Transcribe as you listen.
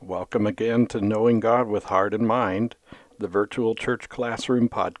Welcome again to Knowing God with Heart and Mind, the virtual church classroom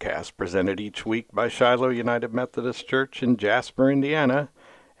podcast presented each week by Shiloh United Methodist Church in Jasper, Indiana,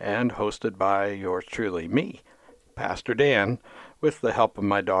 and hosted by yours truly, me, Pastor Dan, with the help of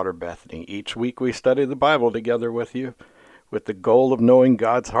my daughter Bethany. Each week we study the Bible together with you, with the goal of knowing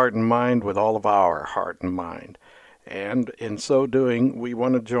God's heart and mind with all of our heart and mind. And in so doing, we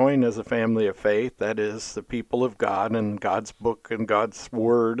want to join as a family of faith, that is, the people of God and God's book and God's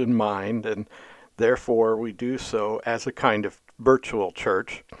word and mind, and therefore we do so as a kind of virtual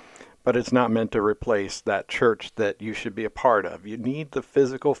church, but it's not meant to replace that church that you should be a part of. You need the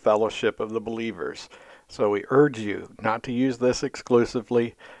physical fellowship of the believers. So we urge you not to use this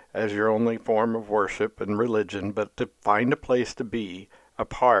exclusively as your only form of worship and religion, but to find a place to be a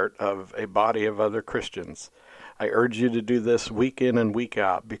part of a body of other Christians. I urge you to do this week in and week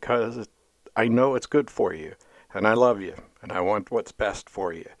out because I know it's good for you, and I love you, and I want what's best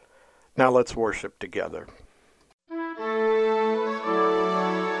for you. Now let's worship together.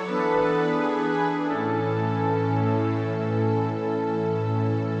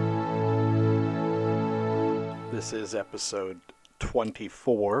 This is episode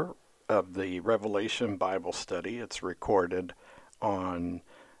 24 of the Revelation Bible Study. It's recorded on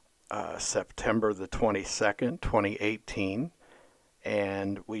September the 22nd, 2018,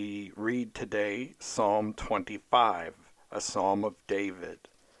 and we read today Psalm 25, a psalm of David.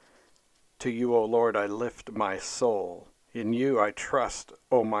 To you, O Lord, I lift my soul. In you I trust,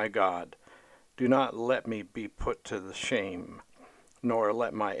 O my God. Do not let me be put to the shame, nor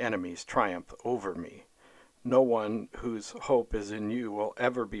let my enemies triumph over me. No one whose hope is in you will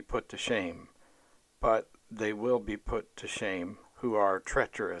ever be put to shame, but they will be put to shame who are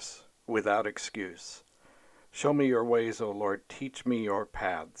treacherous without excuse. Show me your ways, O Lord. Teach me your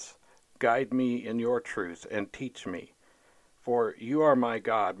paths. Guide me in your truth and teach me. For you are my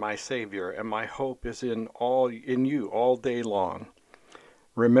God, my Savior, and my hope is in you all day long.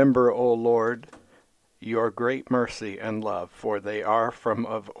 Remember, O Lord, your great mercy and love, for they are from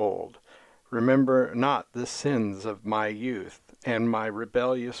of old. Remember not the sins of my youth and my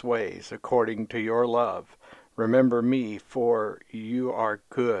rebellious ways according to your love. Remember me, for you are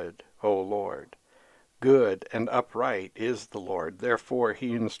good, O Lord. Good and upright is the Lord. Therefore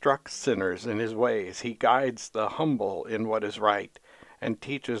he instructs sinners in his ways. He guides the humble in what is right and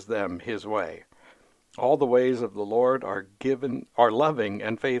teaches them his way. All the ways of the Lord are loving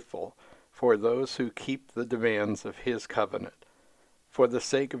and faithful for those who keep the demands of his covenant. For the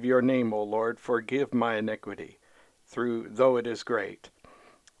sake of your name, O Lord, forgive my iniquity, though it is great.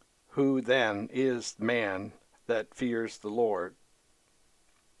 Who then is man that fears the Lord?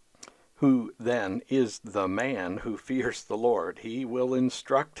 Who then is the man who fears the Lord? He will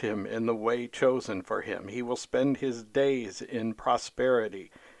instruct him in the way chosen for him. He will spend his days in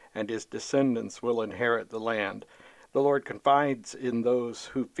prosperity, and his descendants will inherit the land. The Lord confides in those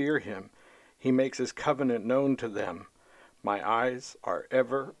who fear him. He makes his covenant known to them. My eyes are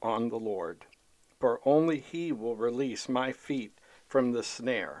ever on the Lord, for only he will release my feet from the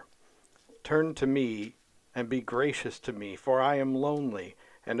snare. Turn to me and be gracious to me, for I am lonely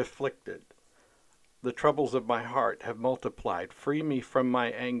and afflicted. The troubles of my heart have multiplied. Free me from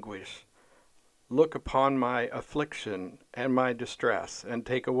my anguish. Look upon my affliction and my distress, and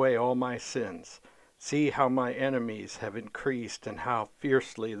take away all my sins. See how my enemies have increased, and how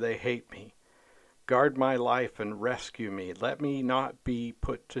fiercely they hate me. Guard my life and rescue me. Let me not be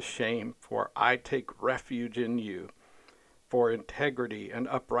put to shame, for I take refuge in you. For integrity and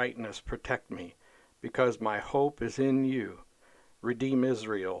uprightness protect me, because my hope is in you. Redeem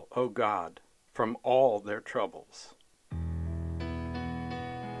Israel, O God, from all their troubles.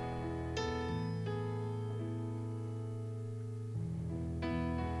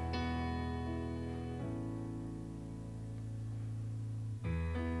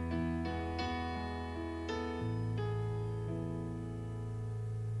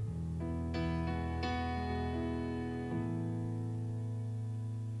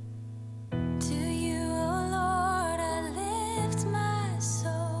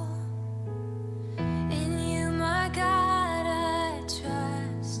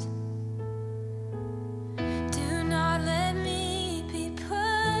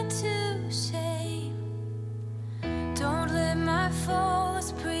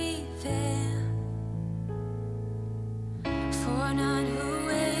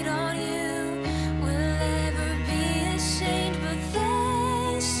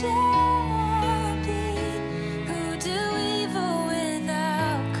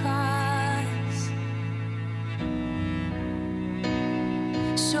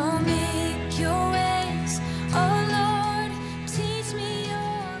 Show me your ways, oh Lord, teach me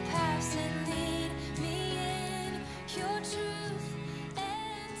your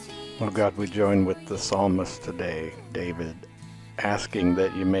Oh God, we join with the psalmist today, David, asking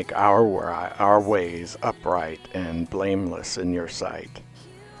that you make our ways upright and blameless in your sight,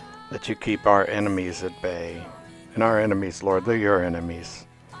 that you keep our enemies at bay. And our enemies, Lord, they're your enemies.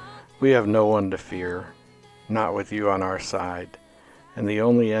 We have no one to fear, not with you on our side. And the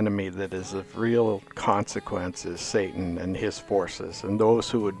only enemy that is of real consequence is Satan and his forces and those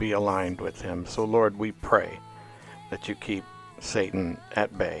who would be aligned with him. So, Lord, we pray that you keep Satan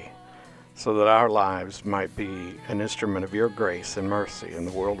at bay so that our lives might be an instrument of your grace and mercy in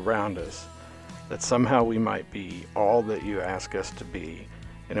the world around us, that somehow we might be all that you ask us to be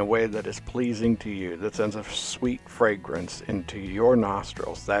in a way that is pleasing to you, that sends a sweet fragrance into your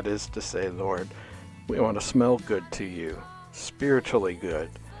nostrils. That is to say, Lord, we want to smell good to you, spiritually good,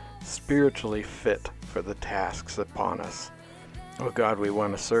 spiritually fit for the tasks upon us. Oh God, we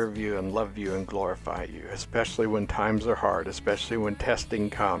want to serve you and love you and glorify you, especially when times are hard, especially when testing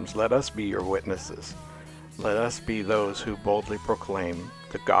comes. Let us be your witnesses. Let us be those who boldly proclaim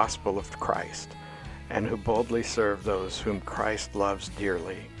the gospel of Christ and who boldly serve those whom Christ loves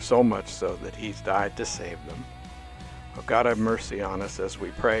dearly, so much so that he's died to save them. Oh God, have mercy on us as we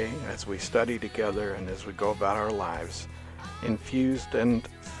pray, as we study together, and as we go about our lives, infused and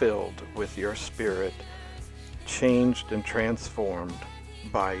filled with your Spirit, changed and transformed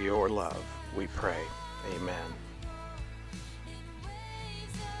by your love, we pray. Amen.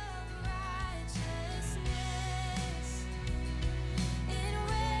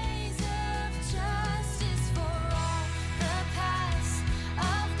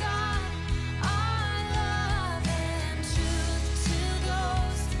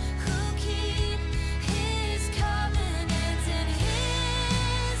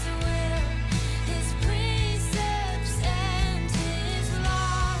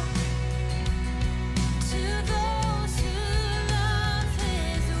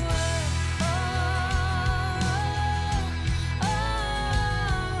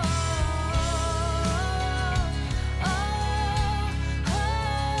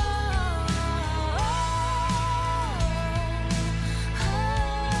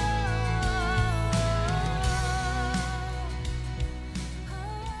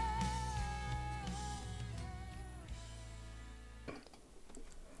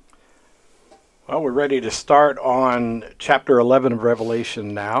 Well, we're ready to start on chapter 11 of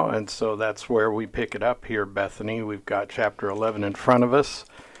Revelation now, and so that's where we pick it up here, Bethany. We've got chapter 11 in front of us,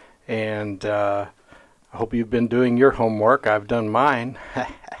 and I hope you've been doing your homework. I've done mine.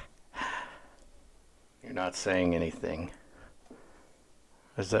 You're not saying anything.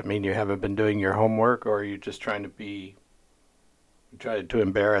 Does that mean you haven't been doing your homework, or are you just trying to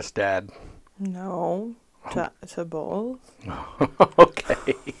embarrass Dad? No, to both.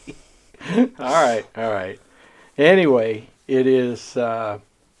 Okay. All right. Anyway, it is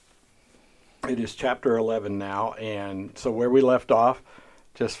chapter 11 now, and so where we left off,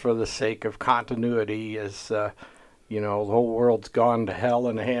 just for the sake of continuity, is the whole world's gone to hell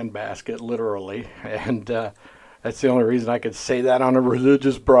in a handbasket, literally, and that's the only reason I could say that on a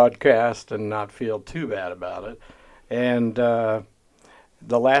religious broadcast and not feel too bad about it. And the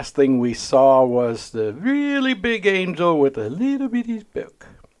last thing we saw was the really big angel with a little bitty book.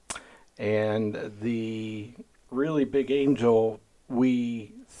 And the really big angel,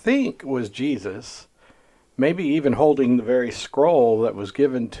 we think, was Jesus, maybe even holding the very scroll that was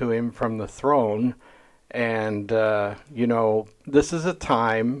given to him from the throne. And, this is a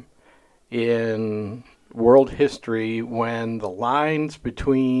time in world history when the lines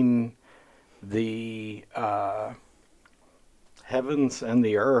between the heavens and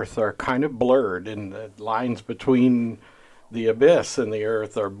the earth are kind of blurred, and the lines between the abyss and the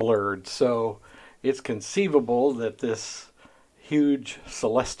earth are blurred. So it's conceivable that this huge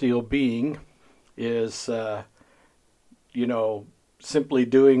celestial being is, simply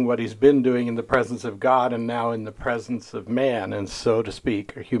doing what he's been doing in the presence of God and now in the presence of man, and so to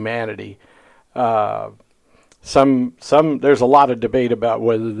speak, or humanity. There's a lot of debate about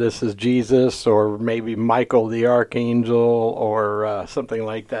whether this is Jesus or maybe Michael the Archangel or something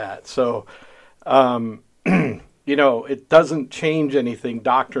like that. So, it doesn't change anything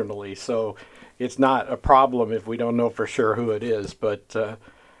doctrinally, so it's not a problem if we don't know for sure who it is. But,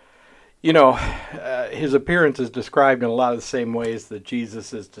 his appearance is described in a lot of the same ways that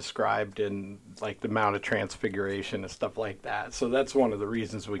Jesus is described in, like, the Mount of Transfiguration and stuff like that. So that's one of the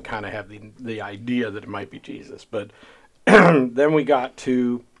reasons we kind of have the idea that it might be Jesus. But then we got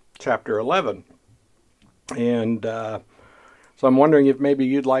to chapter 11, and so I'm wondering if maybe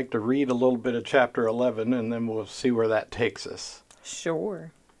you'd like to read a little bit of chapter 11, and then we'll see where that takes us.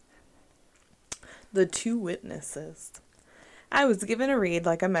 Sure. The two witnesses. I was given a reed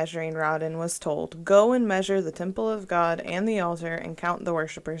like a measuring rod and was told, "Go and measure the temple of God and the altar and count the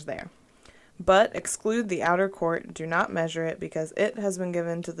worshippers there. But exclude the outer court, do not measure it, because it has been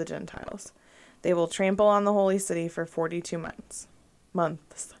given to the Gentiles. They will trample on the holy city for 42 months.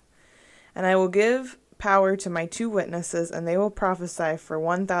 And I will give power to my two witnesses, and they will prophesy for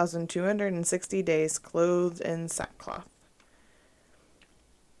 1,260 days, clothed in sackcloth."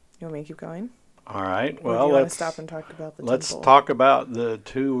 You want me to keep going? All right. Or Well, do you want to let's stop and talk about the let's temple? talk about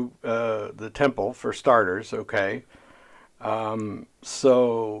the temple for starters. Okay.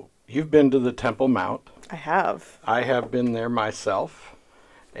 So you've been to the Temple Mount. I have. I have been there myself,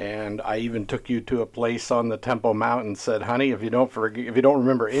 and I even took you to a place on the Temple Mount and said, "Honey, if you don't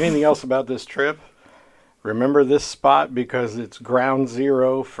remember anything else about this trip, remember this spot because it's ground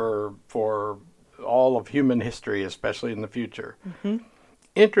zero for all of human history, especially in the future." Mm-hmm.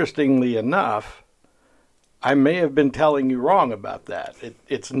 Interestingly enough, I may have been telling you wrong about that.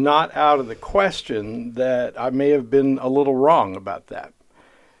 It's not out of the question that I may have been a little wrong about that.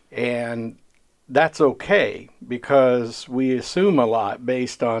 And that's okay, because we assume a lot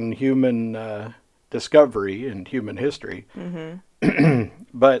based on human discovery and human history. Mm-hmm.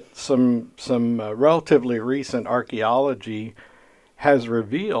 But some relatively recent archaeology has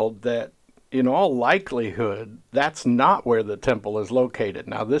revealed that in all likelihood, that's not where the temple is located.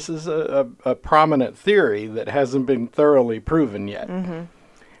 Now, this is a prominent theory that hasn't been thoroughly proven yet. Mm-hmm.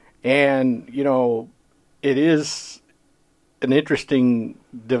 And, it is an interesting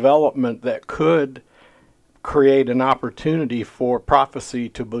development that could create an opportunity for prophecy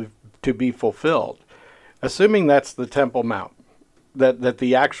to be fulfilled. Assuming that's the Temple Mount, that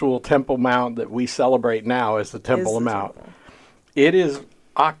the actual Temple Mount that we celebrate now is the Temple Mount. It is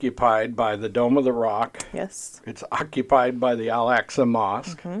occupied by the Dome of the Rock. Yes. It's occupied by the Al-Aqsa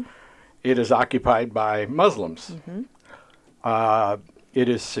Mosque. Mm-hmm. It is occupied by Muslims. Mm-hmm. It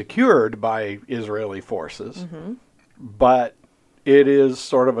is secured by Israeli forces, Mm-hmm. but it is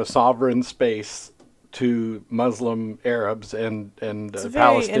sort of a sovereign space to Muslim Arabs and It's a very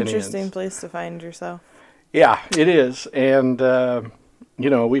Palestinians. interesting place to find yourself. Yeah, it is. And,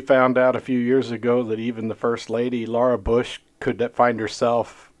 we found out a few years ago that even the First Lady, Laura Bush, could find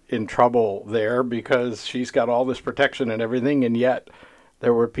herself in trouble there because she's got all this protection and everything, and yet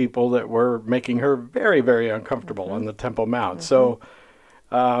there were people that were making her very, very uncomfortable Mm-hmm. on the Temple Mount. Mm-hmm. So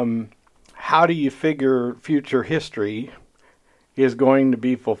how do you figure future history is going to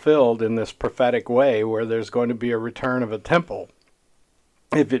be fulfilled in this prophetic way where there's going to be a return of a temple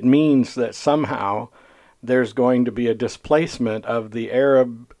if it means that somehow there's going to be a displacement of the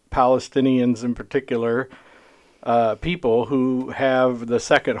Arab Palestinians in particular, people who have the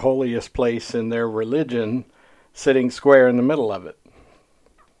second holiest place in their religion sitting square in the middle of it?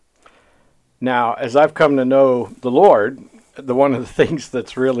 Now, as I've come to know the Lord, one of the things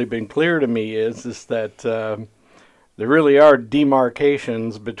that's really been clear to me is that there really are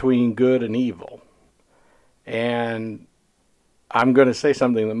demarcations between good and evil. And I'm going to say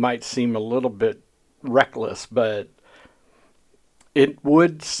something that might seem a little bit reckless, but it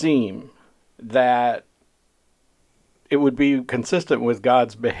would seem that it would be consistent with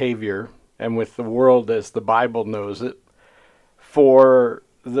God's behavior and with the world as the Bible knows it for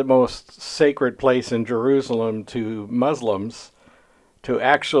the most sacred place in Jerusalem to Muslims to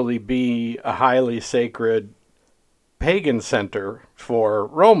actually be a highly sacred pagan center for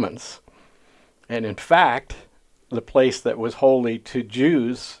Romans. And in fact, the place that was holy to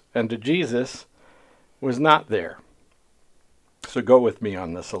Jews and to Jesus was not there. So go with me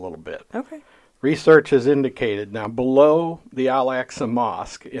on this a little bit. Okay. Research has indicated now below the Al-Aqsa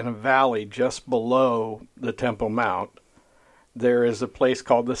Mosque, in a valley just below the Temple Mount, there is a place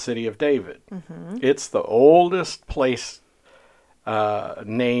called the City of David. Mm-hmm. It's the oldest place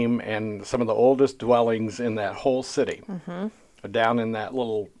name and some of the oldest dwellings in that whole city, Mm-hmm. down in that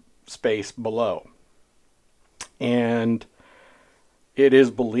little space below. And it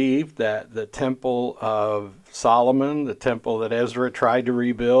is believed that the Temple of Solomon, the temple that Ezra tried to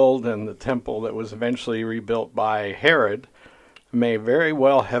rebuild, and the temple that was eventually rebuilt by Herod may very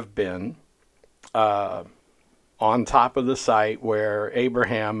well have been on top of the site where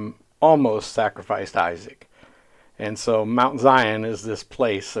Abraham almost sacrificed Isaac. And so Mount Zion is this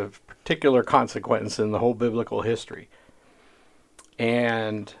place of particular consequence in the whole biblical history.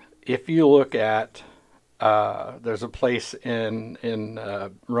 And if you look at, there's a place in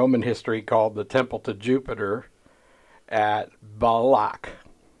Roman history called the Temple to Jupiter at Baalak,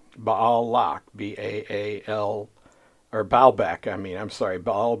 B-A-A-L, or Baalbek,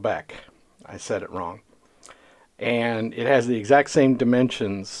 Baalbek. I said it wrong. And it has the exact same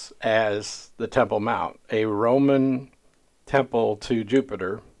dimensions as the Temple Mount, a Roman temple to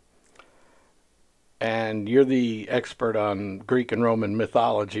Jupiter. And you're the expert on Greek and Roman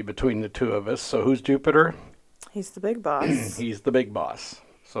mythology between the two of us. So who's Jupiter? He's the big boss. He's the big boss.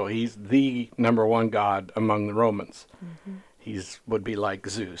 So he's the number one god among the Romans. Mm-hmm. Would be like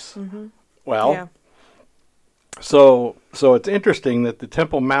Zeus. Mm-hmm. Well, yeah. So it's interesting that the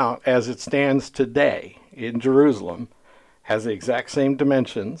Temple Mount, as it stands today in Jerusalem, has the exact same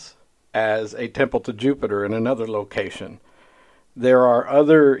dimensions as a temple to Jupiter in another location. There are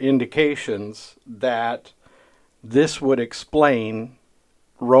other indications that this would explain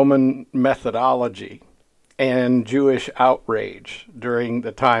Roman methodology and Jewish outrage during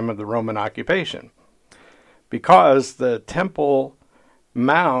the time of the Roman occupation, because the Temple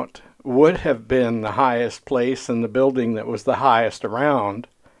Mount would have been the highest place and the building that was the highest around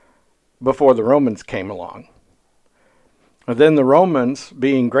before the Romans came along. But then the Romans,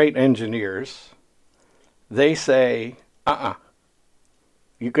 being great engineers, they say,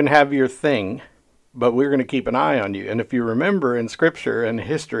 you can have your thing, but we're going to keep an eye on you. And if you remember in Scripture and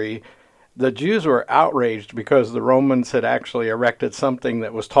history, the Jews were outraged because the Romans had actually erected something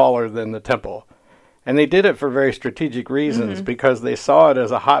that was taller than the temple. And they did it for very strategic reasons, mm-hmm. because they saw it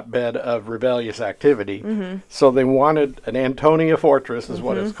as a hotbed of rebellious activity. Mm-hmm. So they wanted an Antonia fortress, is mm-hmm.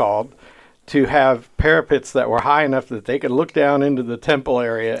 what it's called, to have parapets that were high enough that they could look down into the temple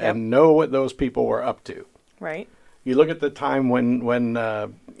area and know what those people were up to. Right. You look at the time when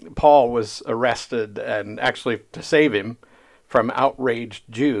Paul was arrested, and actually to save him from outraged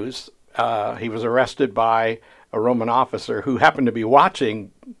Jews, he was arrested by a Roman officer who happened to be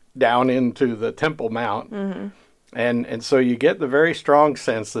watching down into the Temple Mount. Mm-hmm. And so you get the very strong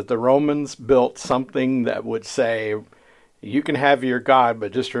sense that the Romans built something that would say, you can have your God,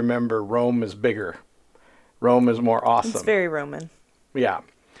 but just remember Rome is bigger. Rome is more awesome. It's very Roman. Yeah.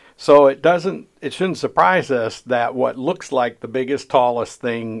 So it shouldn't surprise us that what looks like the biggest, tallest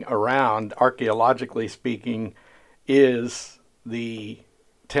thing around, archaeologically speaking, is the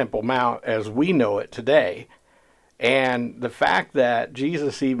Temple Mount as we know it today. And the fact that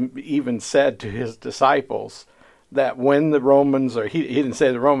Jesus even said to his disciples that when the Romans, or he didn't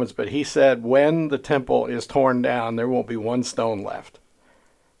say the Romans, but he said when the temple is torn down, there won't be one stone left.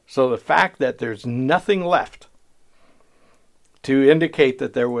 So the fact that there's nothing left to indicate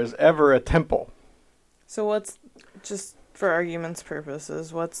that there was ever a temple. So what's, just for argument's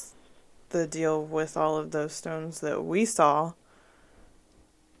purposes, what's the deal with all of those stones that we saw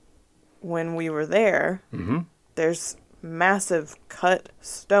when we were there? Mm-hmm. There's massive cut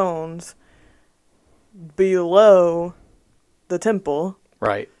stones below the temple.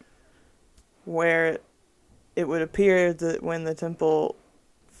 Right. Where it would appear that when the temple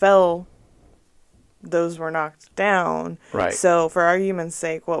fell, those were knocked down. Right. So for argument's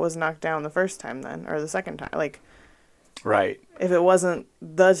sake, what was knocked down the first time then? Or the second time? Right. If it wasn't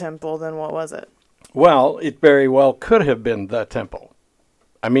the temple, then what was it? Well, it very well could have been the temple.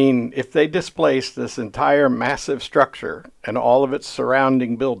 I mean, if they displaced this entire massive structure and all of its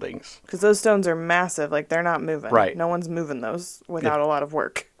surrounding buildings. Because those stones are massive, they're not moving. Right. No one's moving those without a lot of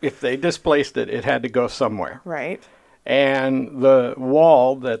work. If they displaced it, it had to go somewhere. Right. And the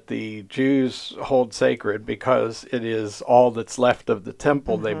wall that the Jews hold sacred, because it is all that's left of the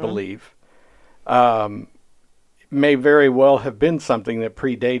temple, mm-hmm. they believe, may very well have been something that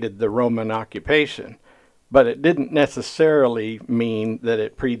predated the Roman occupation. But it didn't necessarily mean that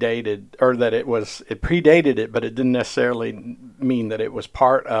it predated, or that it predated it, but it didn't necessarily mean that it was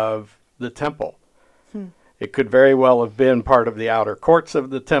part of the temple. It could very well have been part of the outer courts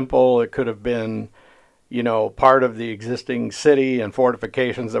of the temple. It could have been, part of the existing city and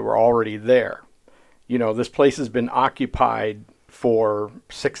fortifications that were already there. This place has been occupied for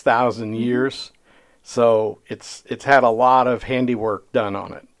 6,000 years, so it's had a lot of handiwork done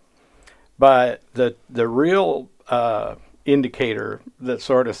on it. But the real indicator that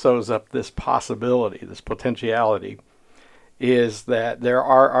sort of shows up this possibility, this potentiality, is that there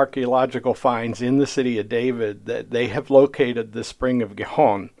are archaeological finds in the city of David that they have located the spring of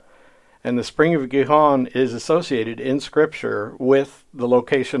Gihon. And the spring of Gihon is associated in Scripture with the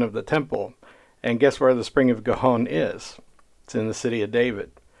location of the temple. And guess where the spring of Gihon is? It's in the city of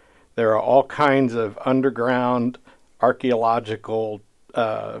David. There are all kinds of underground archaeological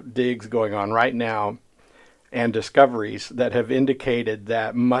digs going on right now, and discoveries that have indicated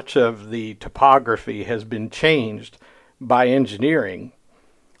that much of the topography has been changed by engineering,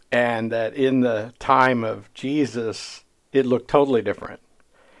 and that in the time of Jesus it looked totally different.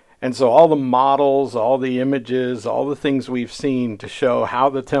 And so all the models, all the images, all the things we've seen to show how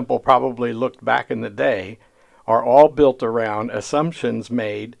the temple probably looked back in the day are all built around assumptions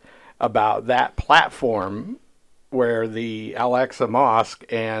made about that platform where the Al-Aqsa Mosque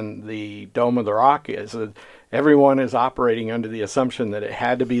and the Dome of the Rock is. Everyone is operating under the assumption that it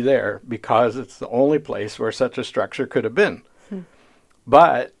had to be there because it's the only place where such a structure could have been.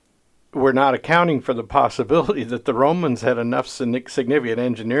 But we're not accounting for the possibility that the Romans had enough significant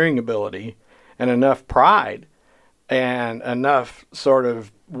engineering ability and enough pride and enough sort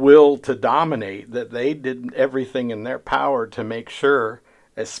of will to dominate that they did everything in their power to make sure,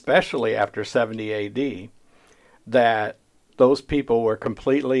 especially after 70 AD, that those people were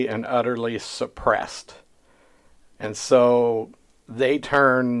completely and utterly suppressed. And so they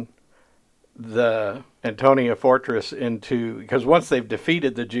turn the Antonia fortress into, because once they've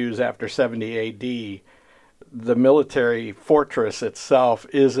defeated the Jews after 70 AD, the military fortress itself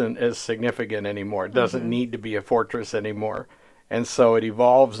isn't as significant anymore. It doesn't need to be a fortress anymore. And so it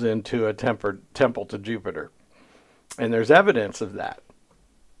evolves into a temple to Jupiter. And there's evidence of that.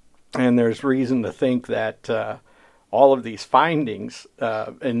 And there's reason to think that all of these findings,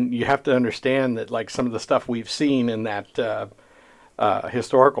 and you have to understand that like some of the stuff we've seen in that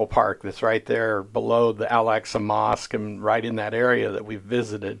historical park that's right there below the Al-Aqsa Mosque and right in that area that we've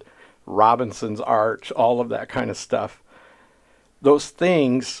visited, Robinson's Arch, all of that kind of stuff. Those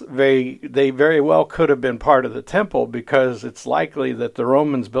things, they very well could have been part of the temple because it's likely that the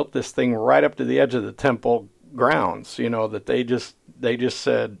Romans built this thing right up to the edge of the temple grounds, that they just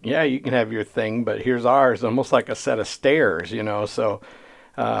said, yeah, you can have your thing, but here's ours, almost like a set of stairs, so,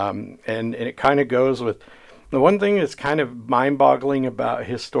 and it kind of goes with, the one thing that's kind of mind-boggling about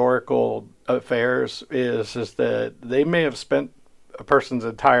historical affairs is that they may have spent a person's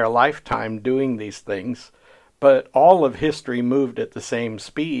entire lifetime doing these things, but all of history moved at the same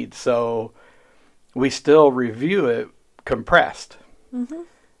speed, so we still review it compressed. Mm-hmm.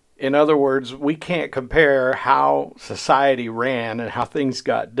 In other words, we can't compare how society ran and how things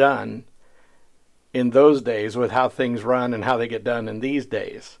got done in those days with how things run and how they get done in these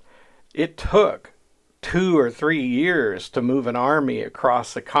days. It took 2 or 3 years to move an army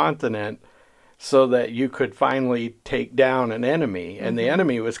across the continent so that you could finally take down an enemy. And the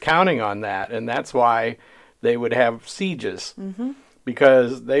enemy was counting on that. And that's why they would have sieges.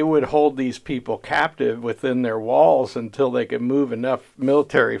 Because they would hold these people captive within their walls until they could move enough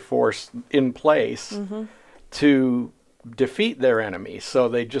military force in place to defeat their enemy. So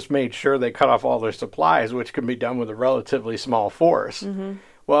they just made sure they cut off all their supplies, which can be done with a relatively small force.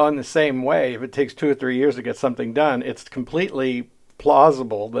 Well, in the same way, if it takes 2 or 3 years to get something done, it's completely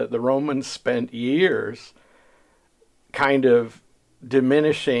plausible that the Romans spent years kind of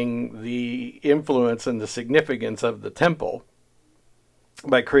diminishing the influence and the significance of the temple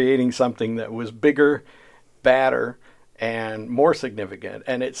by creating something that was bigger, badder, and more significant.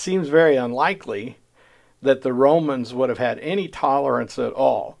 And it seems very unlikely that the Romans would have had any tolerance at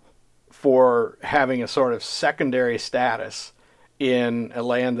all for having a sort of secondary status in a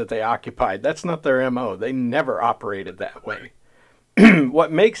land that they occupied. That's not their MO. They never operated that way.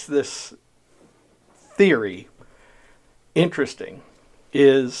 What makes this theory interesting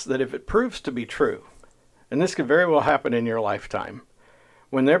is that if it proves to be true, and this could very well happen in your lifetime,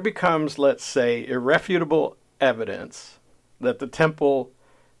 when there becomes, let's say, irrefutable evidence that the temple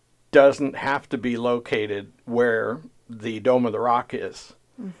doesn't have to be located where the Dome of the Rock is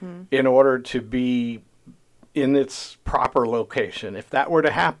in order to be in its proper location, if that were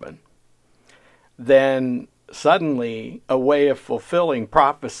to happen, then suddenly a way of fulfilling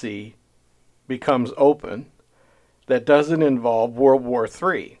prophecy becomes open that doesn't involve World War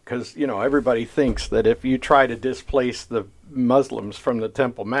III. Because, everybody thinks that if you try to displace the Muslims from the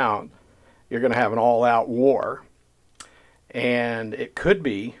Temple Mount, you're going to have an all-out war. And it could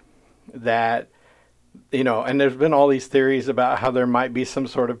be that, and there's been all these theories about how there might be some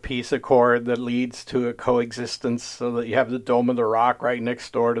sort of peace accord that leads to a coexistence so that you have the Dome of the Rock right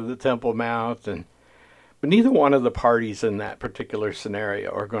next door to the Temple Mount. But neither one of the parties in that particular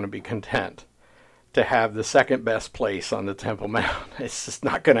scenario are going to be content to have the second best place on the Temple Mount. It's just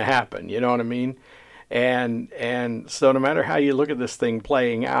not going to happen. You know what I mean? And so no matter how you look at this thing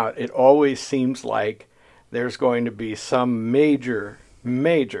playing out, it always seems like there's going to be some major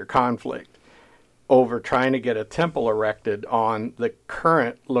conflict over trying to get a temple erected on the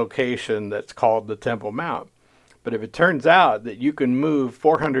current location that's called the Temple Mount. But if it turns out that you can move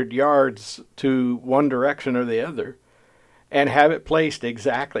 400 yards to one direction or the other and have it placed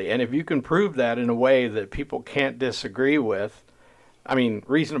exactly, and if you can prove that in a way that people can't disagree with,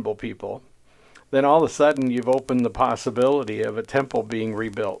 reasonable people, then all of a sudden you've opened the possibility of a temple being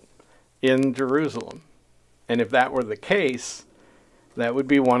rebuilt in Jerusalem. And if that were the case, that would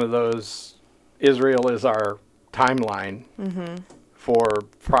be one of those Israel is our timeline for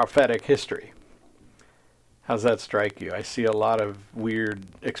prophetic history. How's that strike you? I see a lot of weird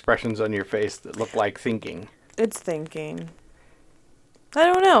expressions on your face that look like thinking. It's thinking. I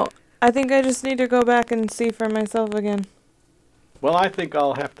don't know. I think I just need to go back and see for myself again. Well, I think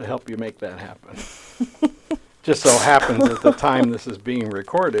I'll have to help you make that happen. Just so happens at the time this is being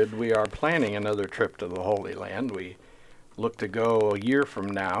recorded, we are planning another trip to the Holy Land. We look to go a year from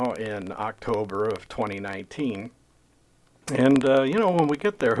now in October of 2019. And, when we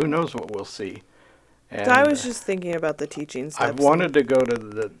get there, who knows what we'll see. And I was just thinking about the teaching steps. I've wanted to go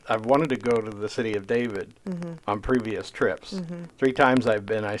to the city of David on previous trips. 3 times I've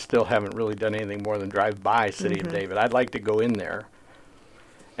been, I still haven't really done anything more than drive by city of David. I'd like to go in there.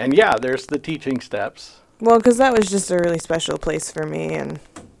 And yeah, there's the teaching steps. Well, because that was just a really special place for me, and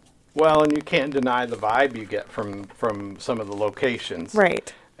you can't deny the vibe you get from some of the locations.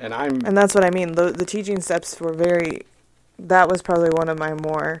 Right. And that's what I mean. The teaching steps were that was probably one of my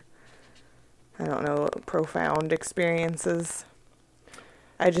more, I don't know, profound experiences.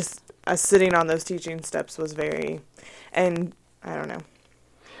 Sitting on those teaching steps was and I don't know.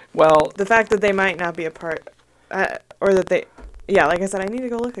 Well, the fact that they might not be a part, or that they, like I said, I need to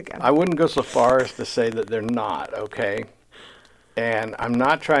go look again. I wouldn't go so far as to say that they're not, okay? And I'm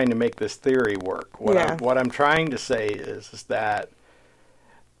not trying to make this theory work. What I'm trying to say is that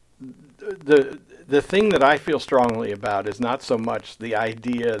the thing that I feel strongly about is not so much the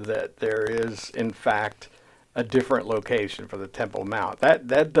idea that there is, in fact, a different location for the Temple Mount.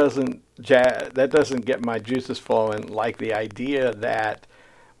 That doesn't get my juices flowing, like the idea that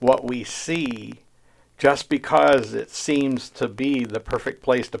what we see, just because it seems to be the perfect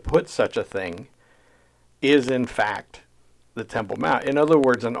place to put such a thing, is in fact the Temple Mount. In other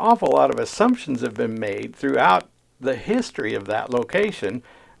words, an awful lot of assumptions have been made throughout the history of that location,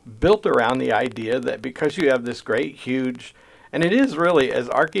 built around the idea that because you have this great, huge, and it is really, as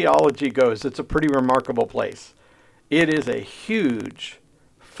archaeology goes, it's a pretty remarkable place. It is a huge,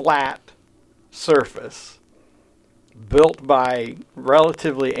 flat surface built by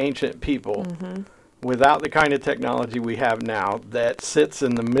relatively ancient people without the kind of technology we have now, that sits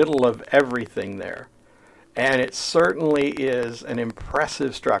in the middle of everything there. And it certainly is an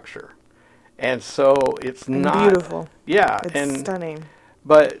impressive structure. And so it's not beautiful. Yeah. It's stunning.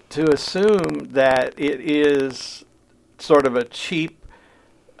 But to assume that it is sort of a cheap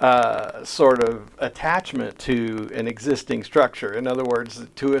sort of attachment to an existing structure. In other words,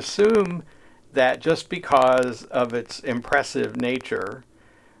 to assume that just because of its impressive nature,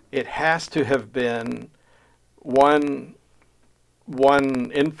 it has to have been one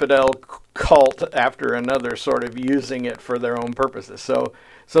infidel cult after another sort of using it for their own purposes. So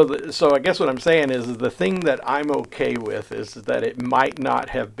I guess what I'm saying is the thing that I'm okay with is that it might not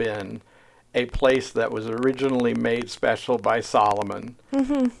have been a place that was originally made special by Solomon,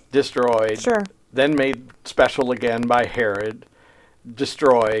 destroyed, then made special again by Herod,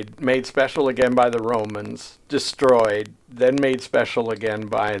 destroyed, made special again by the Romans, destroyed, then made special again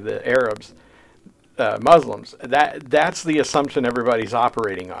by the Arabs, Muslims. That's the assumption everybody's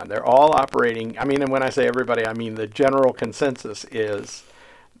operating on. They're all operating, and when I say everybody, I mean the general consensus is,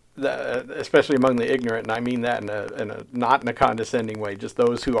 especially among the ignorant, and I mean that not in a condescending way, just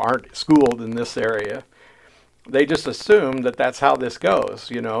those who aren't schooled in this area, they just assume that that's how this goes,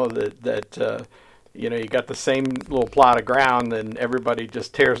 you got the same little plot of ground and everybody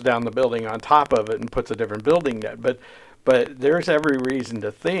just tears down the building on top of it and puts a different building there. But there's every reason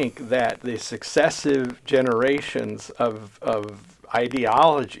to think that the successive generations of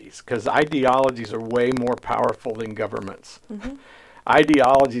ideologies, because ideologies are way more powerful than governments.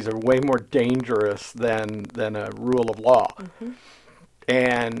 Ideologies are way more dangerous than a rule of law.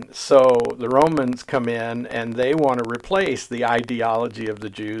 And so the Romans come in and they want to replace the ideology of the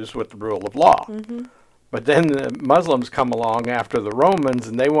Jews with the rule of law. But then the Muslims come along after the Romans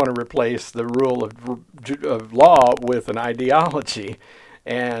and they want to replace the rule of law with an ideology.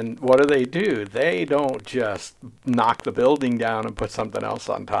 And what do? They don't just knock the building down and put something else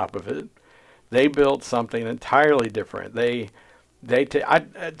on top of it. They built something entirely different. To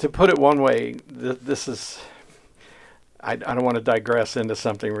put it one way, this is, I don't want to digress into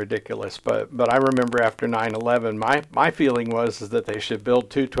something ridiculous, but I remember after 9/11, my feeling was that they should build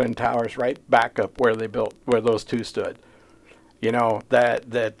 2 twin towers right back up where those 2 stood.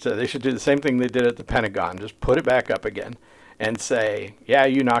 That they should do the same thing they did at the Pentagon, just put it back up again and say, yeah,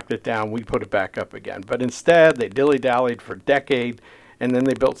 you knocked it down, we put it back up again. But instead, they dilly-dallied for a decade, and then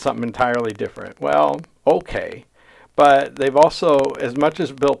they built something entirely different. Well, okay. But they've also, as much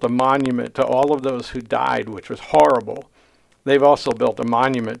as built a monument to all of those who died, which was horrible, they've also built a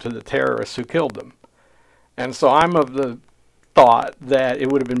monument to the terrorists who killed them. And so I'm of the thought that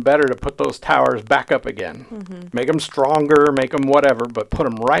it would have been better to put those towers back up again. Make them stronger, make them whatever, but put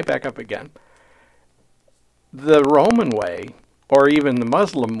them right back up again. The Roman way, or even the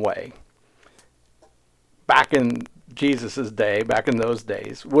Muslim way, back in Jesus' day, back in those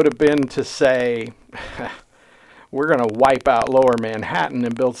days, would have been to say, we're going to wipe out Lower Manhattan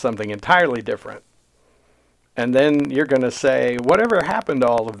and build something entirely different. And then you're going to say, whatever happened to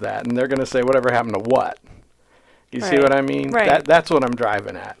all of that? And they're going to say, whatever happened to what? You see what I mean? Right. That's what I'm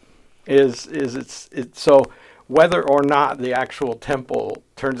driving at. It's so whether or not the actual temple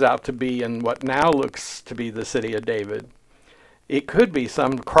turns out to be in what now looks to be the city of David, it could be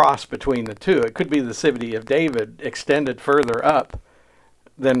some cross between the two. It could be the city of David extended further up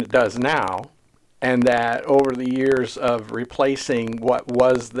than it does now, and that over the years of replacing what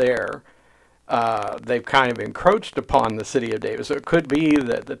was there, they've kind of encroached upon the city of David. So it could be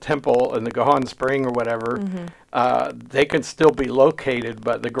that the temple and the Gihon Spring or whatever, they can still be located,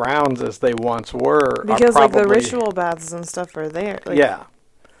 but the grounds as they once were because are like probably, the ritual baths and stuff are there. Like, yeah.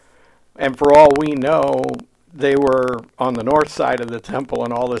 And for all we know, they were on the north side of the temple,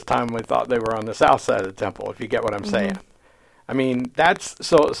 and all this time we thought they were on the south side of the temple, if you get what I'm saying. I mean, that's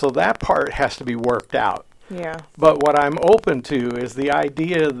so that part has to be worked out. Yeah. But what I'm open to is the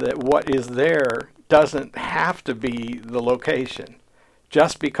idea that what is there doesn't have to be the location,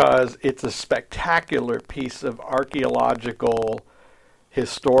 just because it's a spectacular piece of archaeological,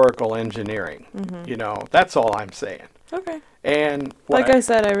 historical engineering. You know, that's all I'm saying. Okay. And Like I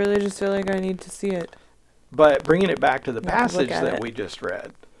said, I really just feel like I need to see it. but bringing it back to the Yeah, passage look at that it. we just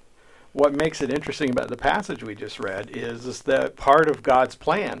read, what makes it interesting about the passage we just read is that part of God's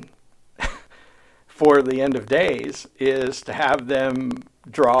plan for the end of days is to have them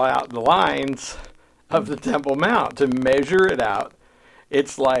draw out the lines of the Temple Mount, to measure it out.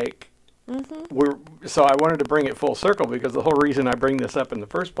 It's like so I wanted to bring it full circle, because the whole reason I bring this up in the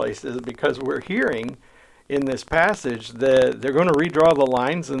first place is because we're hearing in this passage that they're going to redraw the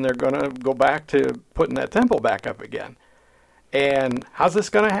lines and they're going to go back to putting that temple back up again. And how's this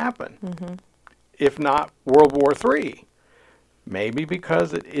going to happen? If not World War III? Maybe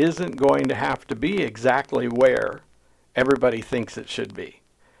because it isn't going to have to be exactly where everybody thinks it should be.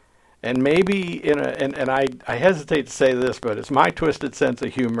 And maybe and I hesitate to say this, but it's my twisted sense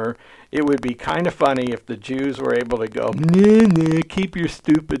of humor. It would be kind of funny if the Jews were able to go, nah, keep your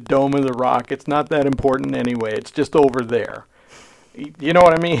stupid Dome of the Rock. It's not that important anyway. It's just over there. You know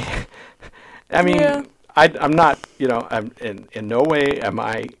what I mean? I mean, Yeah. I'm not, I'm in no way am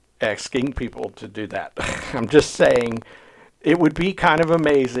I asking people to do that. I'm just saying it would be kind of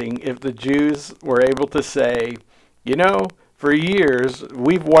amazing if the Jews were able to say, for years,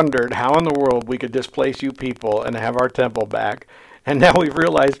 we've wondered how in the world we could displace you people and have our temple back. And now we've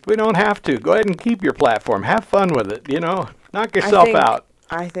realized we don't have to. Go ahead and keep your platform. Have fun with it, Knock yourself out.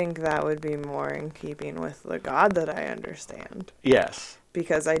 I think that would be more in keeping with the God that I understand. Yes.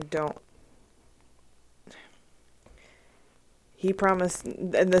 Because I don't... He promised,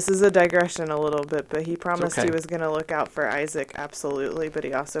 and this is a digression a little bit, but he promised okay. he was going to look out for Isaac, absolutely, but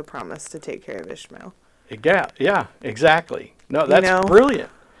he also promised to take care of Ishmael. Yeah, exactly. No, that's brilliant.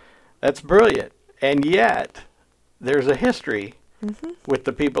 That's brilliant. And yet, there's a history with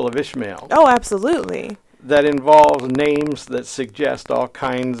the people of Ishmael. Oh, absolutely. That involves names that suggest all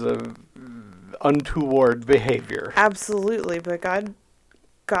kinds of untoward behavior. Absolutely, but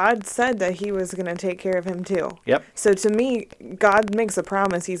God said that he was going to take care of him too. Yep. So to me, God makes a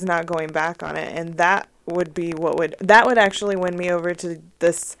promise he's not going back on it, and that would be that would actually win me over to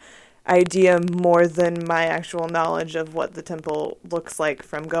this idea more than my actual knowledge of what the temple looks like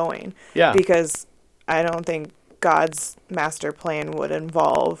from going. Yeah. Because I don't think God's master plan would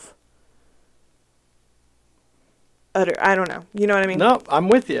involve I don't know. You know what I mean? No, I'm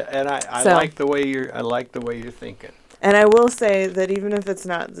with you, and I So- like the way you're thinking. And I will say that even if it's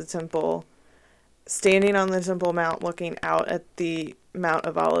not the temple, standing on the Temple Mount looking out at the Mount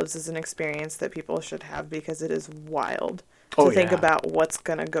of Olives is an experience that people should have, because it is wild to think about what's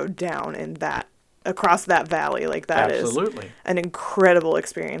going to go down in that, across that valley. Like, that Absolutely. is an incredible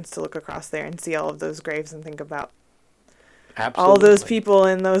experience to look across there and see all of those graves and think about all those people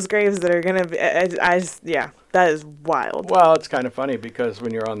in those graves that are going to be, that is wild. Well, it's kind of funny, because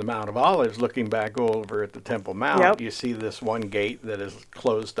when you're on the Mount of Olives looking back over at the Temple Mount, you see this one gate that is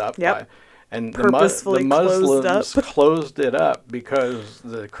closed up. Yep. And Purposefully the Muslims closed up. closed it up because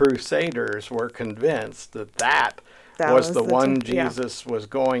the Crusaders were convinced that was the one Jesus was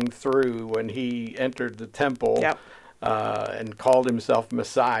going through when he entered the temple and called himself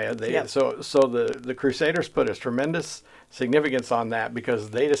Messiah. So the Crusaders put a tremendous significance on that,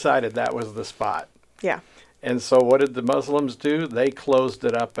 because they decided that was the spot. Yeah. And so what did the Muslims do? They closed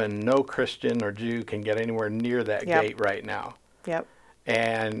it up, and no Christian or Jew can get anywhere near that Yep. gate right now. Yep.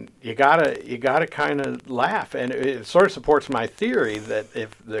 And you gotta kind of laugh, and it sort of supports my theory that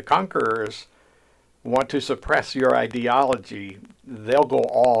if the conquerors want to suppress your ideology, they'll go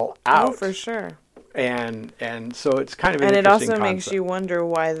all out. Oh, for sure. And so it's kind of an And it interesting also makes concept. you wonder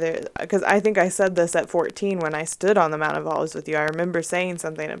why they're, because I think I said this at 14 when I stood on the Mount of Olives with you. I remember saying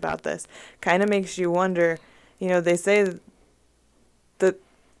something about this. Kind of makes you wonder, they say that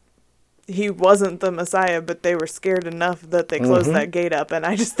he wasn't the Messiah, but they were scared enough that they closed that gate up. And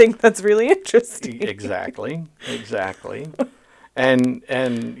I just think that's really interesting. Exactly. And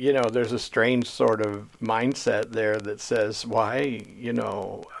there's a strange sort of mindset there that says, why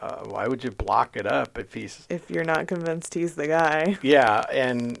would you block it up If you're not convinced he's the guy. Yeah,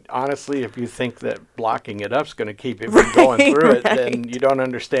 and honestly, if you think that blocking it up is going to keep him from going through it, then you don't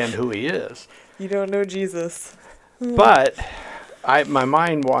understand who he is. You don't know Jesus. But my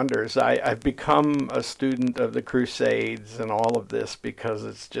mind wanders. I've become a student of the Crusades and all of this because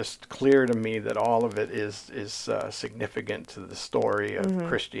it's just clear to me that all of it is significant to the story of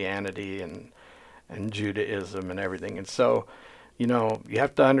Christianity and Judaism and everything. And so, you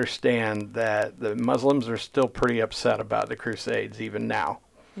have to understand that the Muslims are still pretty upset about the Crusades even now.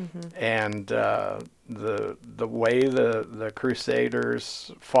 And the way the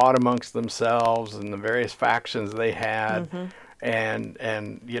Crusaders fought amongst themselves and the various factions they had. And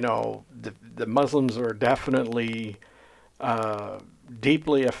the Muslims were definitely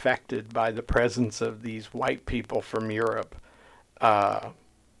deeply affected by the presence of these white people from Europe,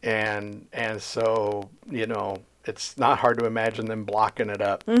 and so it's not hard to imagine them blocking it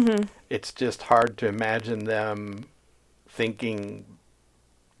up. It's just hard to imagine them thinking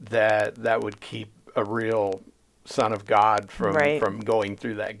that would keep a real son of God from going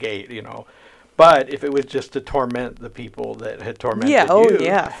through that gate. But if it was just to torment the people that had tormented you.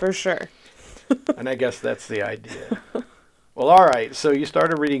 Yeah, for sure. And I guess that's the idea. Well, all right. So you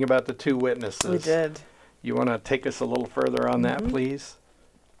started reading about the two witnesses. We did. You want to take us a little further on that, please?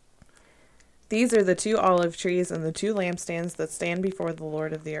 These are the two olive trees and the two lampstands that stand before the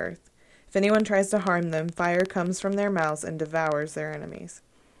Lord of the earth. If anyone tries to harm them, fire comes from their mouths and devours their enemies.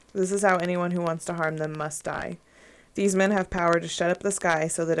 This is how anyone who wants to harm them must die. These men have power to shut up the sky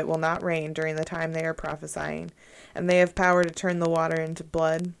so that it will not rain during the time they are prophesying, and they have power to turn the water into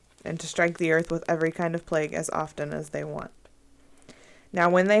blood and to strike the earth with every kind of plague as often as they want. Now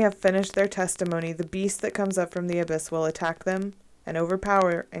when they have finished their testimony, the beast that comes up from the abyss will attack them and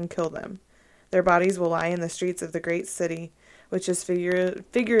overpower and kill them. Their bodies will lie in the streets of the great city, which is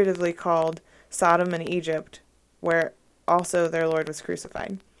figuratively called Sodom and Egypt, where also their Lord was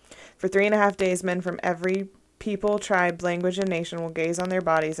crucified. For 3.5 days, men from every people, tribe, language, and nation will gaze on their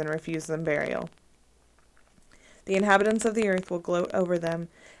bodies and refuse them burial. The inhabitants of the earth will gloat over them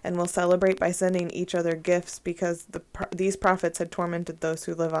and will celebrate by sending each other gifts because these prophets had tormented those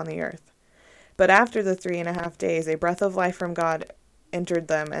who live on the earth. But after the 3.5 days, a breath of life from God entered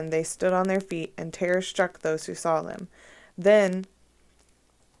them, and they stood on their feet, and terror struck those who saw them. Then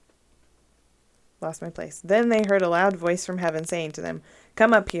they heard a loud voice from heaven saying to them,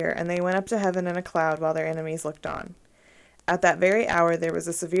 "Come up here," and they went up to heaven in a cloud while their enemies looked on. At that very hour there was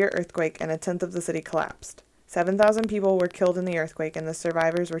a severe earthquake, and a tenth of the city collapsed. 7,000 people were killed in the earthquake, and the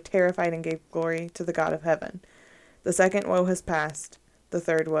survivors were terrified and gave glory to the God of heaven. The second woe has passed. The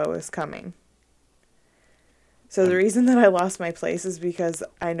third woe is coming. So the reason that I lost my place is because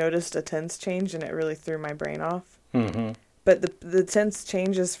I noticed a tense change, and it really threw my brain off. But the tense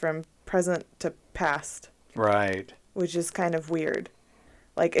changes from present to past. Right. Which is kind of weird.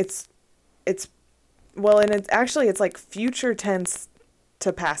 Like it's like future tense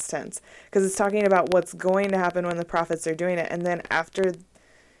to past tense, because it's talking about what's going to happen when the prophets are doing it, and then after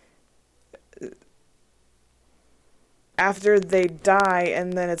they die,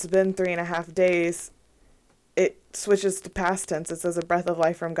 and then it's been 3.5 days, it switches to past tense. It says a breath of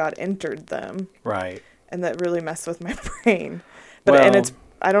life from God entered them. Right. And that really messed with my brain. But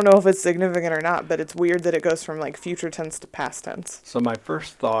I don't know if it's significant or not, but it's weird that it goes from like future tense to past tense. So my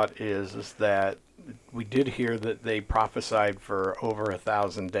first thought is that we did hear that they prophesied for over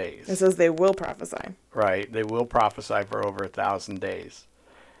 1,000 days. It says they will prophesy. Right. They will prophesy for over 1,000 days.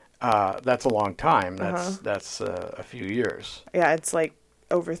 That's a long time. That's a few years. Yeah, it's like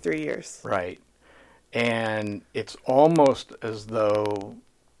over 3 years. Right. And it's almost as though,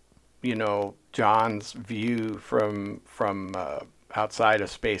 John's view from outside of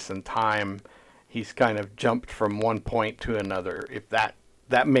space and time, he's kind of jumped from one point to another. If that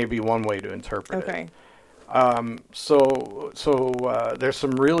may be one way to interpret it. Okay. So there's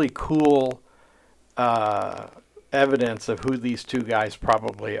some really cool evidence of who these two guys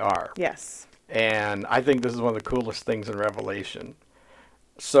probably are. Yes. And I think this is one of the coolest things in Revelation.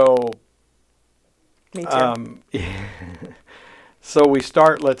 So, Me too. so we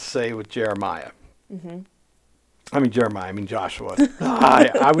start, let's say, with Jeremiah. I mean Joshua.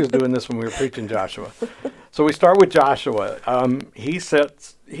 I was doing this when we were preaching Joshua. So we start with Joshua. He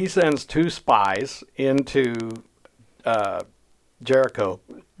sends two spies into Jericho.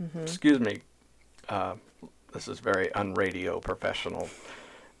 Excuse me. This is very unradio professional.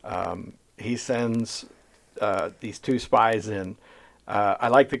 He sends these two spies in. I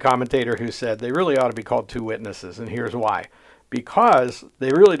like the commentator who said they really ought to be called two witnesses, and here's why. Because they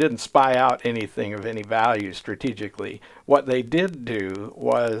really didn't spy out anything of any value strategically. What they did do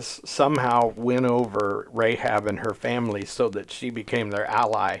was somehow win over Rahab and her family so that she became their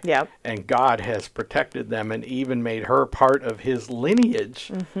ally. Yep. And God has protected them and even made her part of his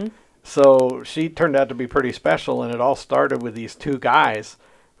lineage. So she turned out to be pretty special, and it all started with these two guys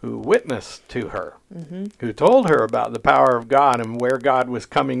who witnessed to her, who told her about the power of God and where God was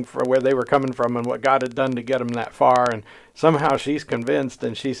coming from, where they were coming from, and what God had done to get them that far. And somehow she's convinced,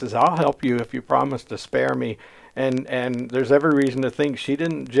 and she says, "I'll help you if you promise to spare me." And there's every reason to think she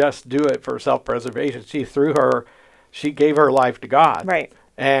didn't just do it for self-preservation. She gave her life to God. Right.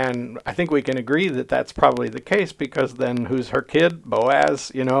 And I think we can agree that that's probably the case, because then who's her kid?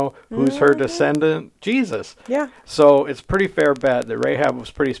 Boaz, who's her descendant? Jesus. Yeah. So it's pretty fair bet that Rahab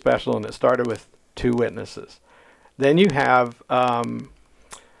was pretty special, and it started with two witnesses. Then you have, I'll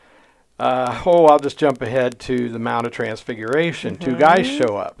just jump ahead to the Mount of Transfiguration. Two guys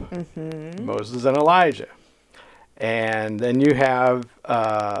show up, Moses and Elijah. And then you have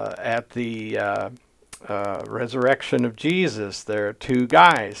at the resurrection of Jesus, there are two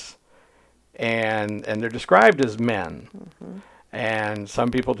guys, and they're described as men. And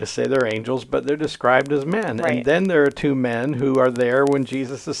some people just say they're angels, but they're described as men. Right. And then there are two men who are there when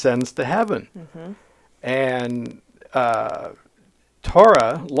Jesus ascends to heaven. And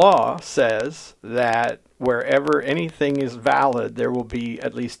Torah law says that wherever anything is valid, there will be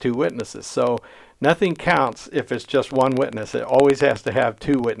at least two witnesses. So nothing counts if it's just one witness. It always has to have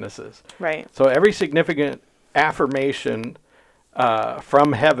two witnesses. Right. So every significant affirmation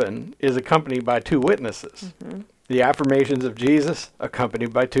from heaven is accompanied by two witnesses. The affirmations of Jesus,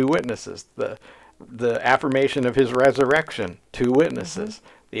 accompanied by two witnesses. The affirmation of his resurrection, two witnesses.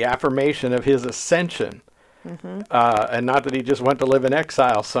 The affirmation of his ascension, and not that he just went to live in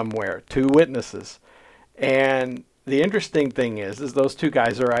exile somewhere, two witnesses. And the interesting thing is those two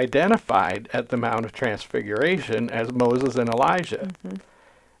guys are identified at the Mount of Transfiguration as Moses and Elijah.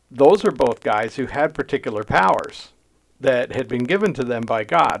 Those are both guys who had particular powers that had been given to them by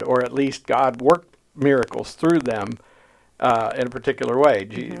God, or at least God worked miracles through them in a particular way.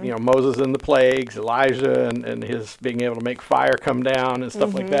 Moses and the plagues, Elijah and his being able to make fire come down and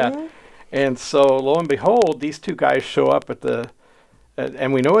stuff like that. And so, lo and behold, these two guys show up at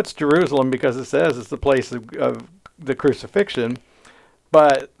and we know it's Jerusalem because it says it's the place of the crucifixion,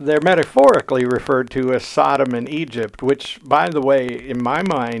 but they're metaphorically referred to as Sodom and Egypt, which, by the way, in my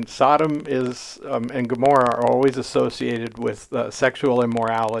mind, Sodom is and Gomorrah are always associated with sexual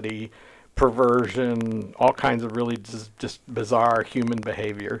immorality, perversion, all kinds of really just bizarre human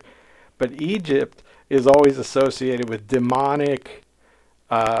behavior. But Egypt is always associated with demonic,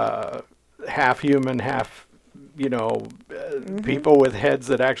 half human, half people with heads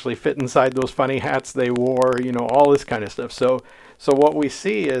that actually fit inside those funny hats they wore, all this kind of stuff. So what we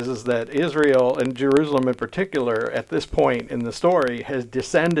see is that Israel, and Jerusalem in particular, at this point in the story, has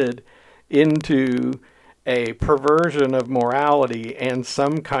descended into a perversion of morality and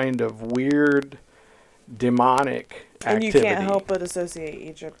some kind of weird demonic activity. And you can't help but associate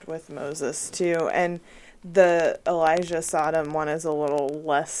Egypt with Moses, too. And the Elijah Sodom one is a little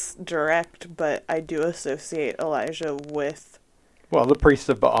less direct, but I do associate Elijah with... Well, the priest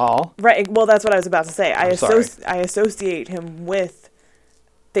of Baal. Right. Well, that's what I was about to say. I sorry. associate him with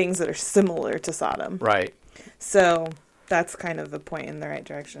things that are similar to Sodom. Right. So that's kind of a point in the right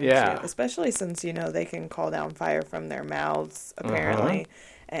direction, Yeah. too. Especially since, they can call down fire from their mouths, apparently,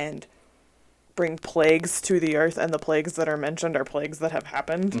 and bring plagues to the earth. And the plagues that are mentioned are plagues that have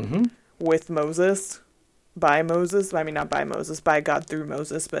happened with Moses. By Moses. I mean, not by Moses, by God through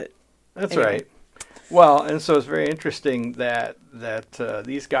Moses, but... That's anyway. right. Well, and so it's very interesting that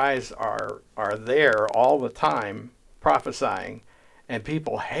these guys are there all the time prophesying, and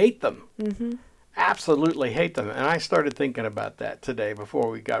people hate them. Absolutely hate them. And I started thinking about that today before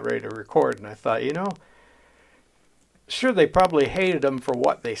we got ready to record, and I thought, sure, they probably hated them for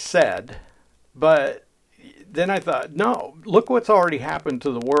what they said, but then I thought, no, look what's already happened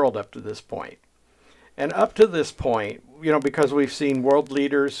to the world up to this point. And up to this point, because we've seen world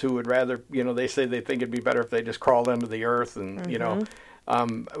leaders who would rather, they say they think it'd be better if they just crawled under the earth, and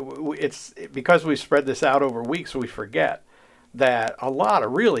it's because we spread this out over weeks, we forget that a lot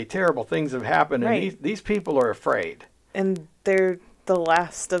of really terrible things have happened, and these people are afraid. And they're the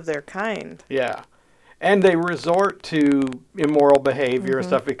last of their kind. Yeah. And they resort to immoral behavior and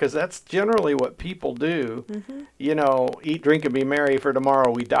stuff, because that's generally what people do. Eat, drink, and be merry, for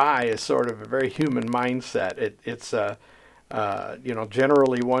tomorrow we die is sort of a very human mindset. It's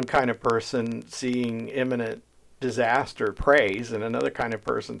generally one kind of person seeing imminent disaster prays, and another kind of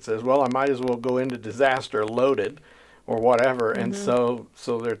person says, well, I might as well go into disaster loaded or whatever. And so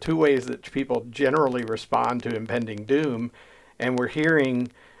there are two ways that people generally respond to impending doom. And we're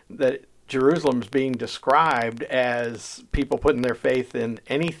hearing that Jerusalem is being described as people putting their faith in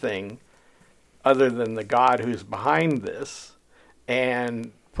anything other than the God who's behind this,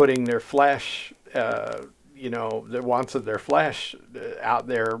 and putting their flesh, the wants of their flesh out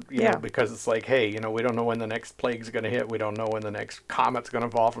there, because it's like, hey, we don't know when the next plague's going to hit. We don't know when the next comet's going to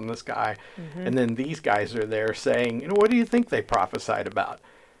fall from the sky. And then these guys are there saying, what do you think they prophesied about?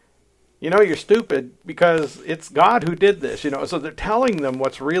 You're stupid, because it's God who did this, So they're telling them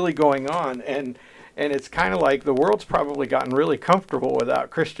what's really going on. And it's kind of like the world's probably gotten really comfortable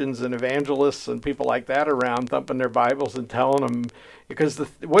without Christians and evangelists and people like that around thumping their Bibles and telling them, because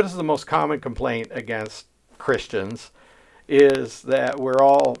what is the most common complaint against Christians is that we're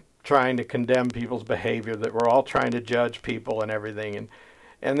all trying to condemn people's behavior, that we're all trying to judge people and everything.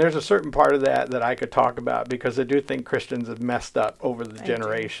 And there's a certain part of that I could talk about, because I do think Christians have messed up over the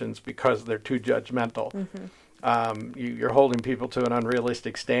generations because they're too judgmental. You're holding people to an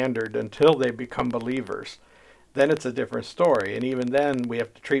unrealistic standard until they become believers. Then it's a different story. And even then, we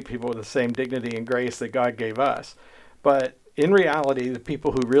have to treat people with the same dignity and grace that God gave us. But in reality, the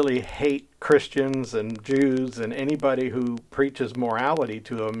people who really hate Christians and Jews and anybody who preaches morality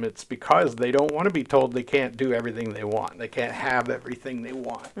to them, it's because they don't want to be told they can't do everything they want. They can't have everything they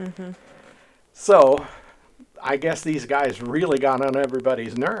want. So I guess these guys really got on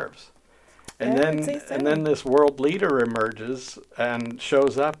everybody's nerves. And then this world leader emerges and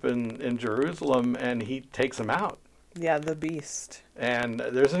shows up in Jerusalem, and he takes them out. Yeah, the beast. And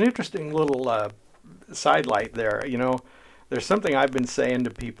there's an interesting little sidelight there. There's something I've been saying to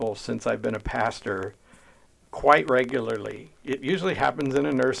people since I've been a pastor quite regularly. It usually happens in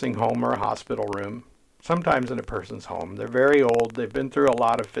a nursing home or a hospital room, sometimes in a person's home. They're very old. They've been through a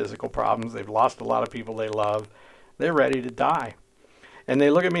lot of physical problems. They've lost a lot of people they love. They're ready to die. And they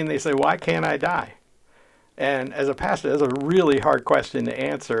look at me and they say, why can't I die? And as a pastor, that's a really hard question to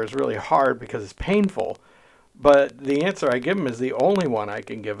answer. It's really hard because it's painful. But the answer I give them is the only one I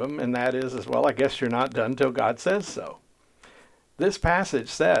can give them, and that is, well, I guess you're not done till God says so. This passage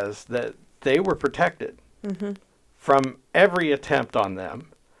says that they were protected from every attempt on them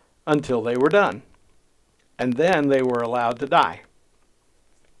until they were done. And then they were allowed to die.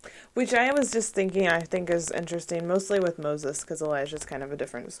 Which I was just thinking, I think is interesting, mostly with Moses, because Elijah's kind of a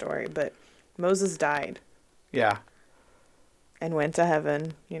different story. But Moses died. Yeah. And went to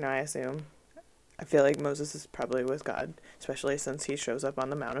heaven, I assume. I feel like Moses is probably with God, especially since he shows up on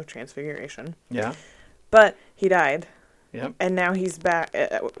the Mount of Transfiguration. Yeah. But he died. Yep. And now he's back.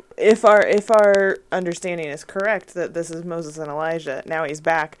 If our understanding is correct that this is Moses and Elijah, now he's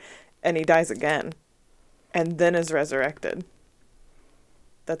back and he dies again and then is resurrected.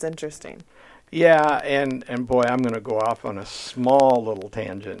 That's interesting. Yeah, and boy, I'm going to go off on a small little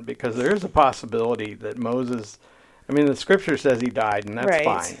tangent, because there is a possibility that Moses, the scripture says he died, and that's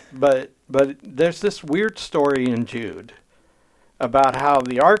fine. But there's this weird story in Jude about how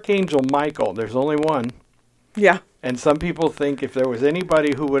the archangel Michael, there's only one. Yeah. And some people think if there was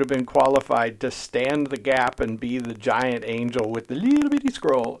anybody who would have been qualified to stand the gap and be the giant angel with the little bitty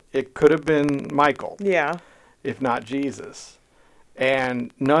scroll, it could have been Michael. Yeah. If not Jesus.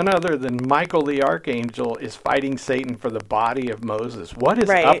 And none other than Michael the archangel is fighting Satan for the body of Moses. What is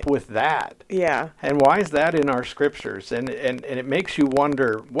up with that? Yeah. And why is that in our scriptures? And it makes you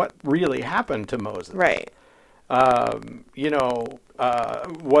wonder what really happened to Moses. Right.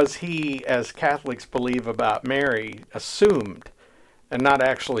 Was he, as Catholics believe about Mary, assumed and not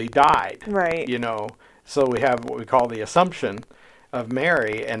actually died? Right. So we have what we call the Assumption of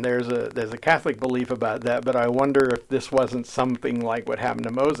Mary, and there's a Catholic belief about that, but I wonder if this wasn't something like what happened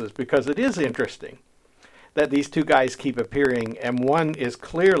to Moses, because it is interesting that these two guys keep appearing, and one is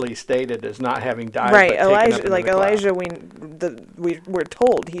clearly stated as not having died. Right, but Elijah, we're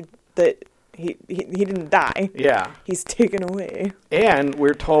told he didn't die. Yeah. He's taken away. And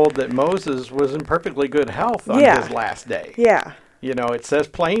we're told that Moses was in perfectly good health on his last day. Yeah. It says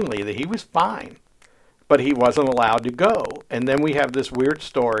plainly that he was fine. but he wasn't allowed to go. And then we have this weird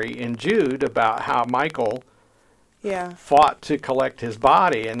story in Jude about how Michael Yeah. fought to collect his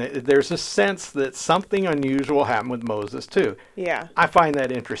body. And there's a sense that something unusual happened with Moses, too. Yeah. I find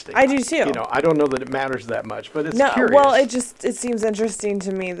that interesting. I do too. You know, I don't know that it matters that much, but it's No, curious. well, it seems interesting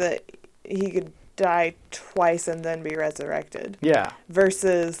to me that he could die twice and then be resurrected. Yeah.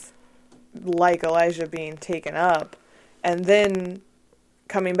 Versus like Elijah being taken up and then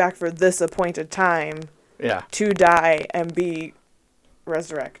coming back for this appointed time Yeah. to die and be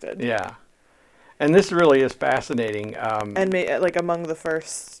resurrected. Yeah. And this really is fascinating. And like among the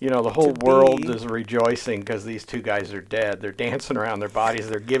first. You know, the whole to world be- is rejoicing because these two guys are dead. They're dancing around their bodies.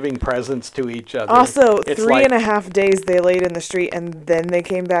 They're giving presents to each other. Also, It's 3.5 days they laid in the street and then they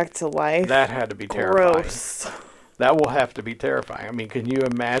came back to life. That had to be terrifying. Gross. That will have to be terrifying. I mean, can you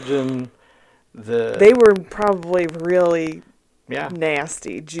imagine the... They were probably really Yeah.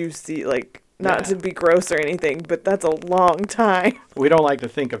 nasty, juicy, like, not Yeah. to be gross or anything, but that's a long time. We don't like to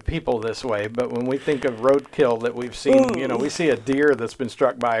think of people this way, but when we think of roadkill that we've seen, you know, we see a deer that's been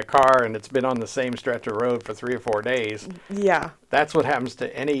struck by a car and it's been on the same stretch of road for 3 or 4 days. Yeah. That's what happens to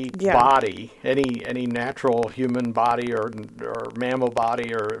any Yeah. body, any natural human body or mammal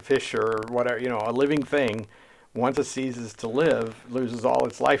body or fish or whatever, you know, a living thing. Once it ceases to live, loses all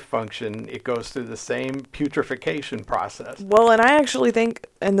its life function, it goes through the same putrefaction process. Well, and I actually think,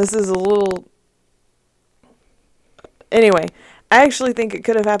 and this is a little... Anyway, I actually think it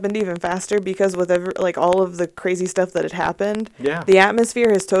could have happened even faster because with like all of the crazy stuff that had happened, Yeah, the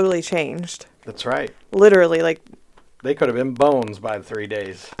atmosphere has totally changed. that's right. Literally, like They could have been bones by 3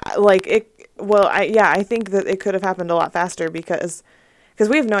 days. it. Well, I think that it could have happened a lot faster because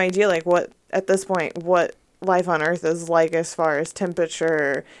we have no idea like what at this point what life on Earth is like as far as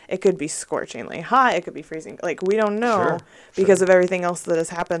temperature. It could be scorchingly hot. It could be freezing. Like we don't know Sure, because of everything else that has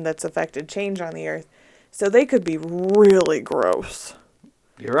happened that's affected change on the Earth. So they could be really gross.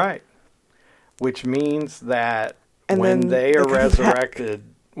 You're right. Which means that And when then they are they come back. resurrected,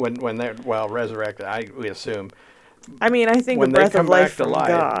 when they're resurrected, we assume I mean, I think when a they breath come of life back to from life,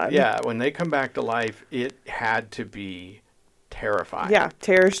 God. yeah, when they come back to life, it had to be terrifying. Yeah,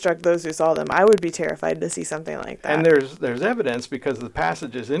 terror struck those who saw them. I would be terrified to see something like that. And there's evidence because the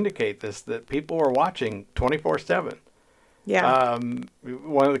passages indicate this that people were watching 24/7. yeah.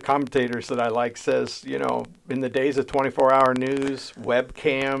 One of the commentators that I like says, you know, in the days of 24-hour news,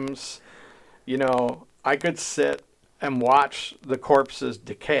 webcams, you know, I could sit and watch the corpses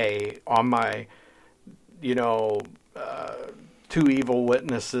decay on my, you know, Two Evil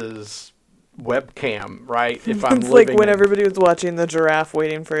Witnesses webcam, right? If I'm It's like living when in- everybody was watching the giraffe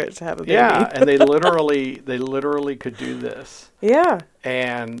waiting for it to have a baby. Yeah, and they literally could do this. Yeah.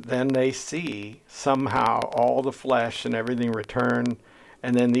 And then they see somehow all the flesh and everything return,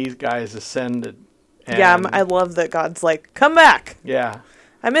 and then these guys ascended. And Yeah, I love that God's like, come back. yeah,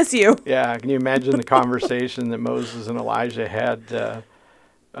 I miss you. yeah. Can you imagine the conversation that Moses and Elijah had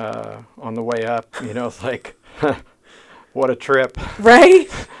on the way up? You know, it's like, what a trip. Right?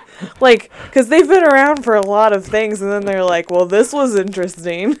 Like, because they've been around for a lot of things, and then they're like, well, this was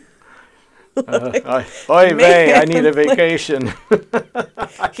interesting. Oy vey, I need a vacation.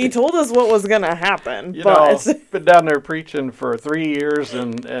 He told us what was going to happen, You but... know, been down there preaching for 3 years,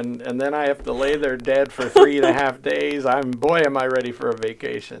 and then I have to lay there dead for 3.5 days. Boy, am I ready for a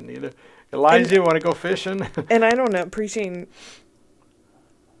vacation. You know, Elijah, you want to go fishing? And I don't know, preaching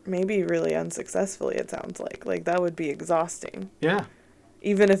maybe really unsuccessfully, it sounds like. Like, that would be exhausting. Yeah.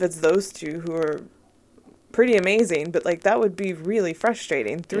 Even if it's those two who are pretty amazing, but, like, that would be really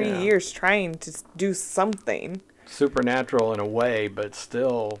frustrating. 3 Yeah. years trying to do something. Supernatural in a way, but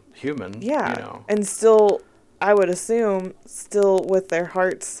still human. Yeah. You know. And still, I would assume, still with their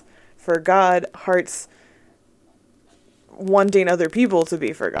hearts for God, hearts wanting other people to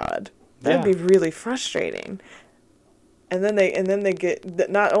be for God. That'd Yeah. be really frustrating. And then they get,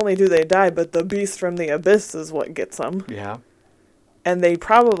 not only do they die, but the beast from the abyss is what gets them. Yeah. And they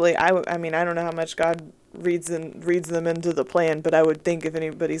probably, I mean, I don't know how much God reads them into the plan, but I would think if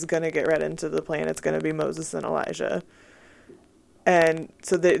anybody's going to get read into the plan, it's going to be Moses and Elijah. And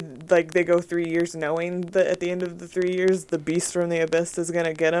so they go 3 years knowing that at the end of the 3 years, the beast from the abyss is going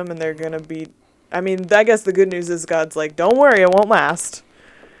to get them, and they're going to be, I mean, I guess the good news is God's like, don't worry, it won't last.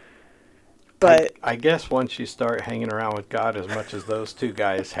 But I guess once you start hanging around with God as much as those two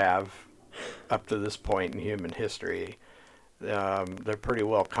guys have up to this point in human history, they're pretty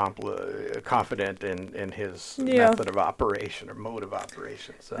well confident in his Yeah. method of operation or mode of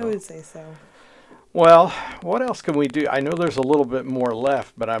operation. So, I would say so. well, what else can we do? I know there's a little bit more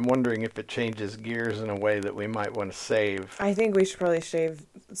left, but I'm wondering if it changes gears in a way that we might want to save. I think we should probably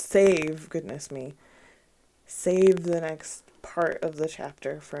save, goodness me, save the next part of the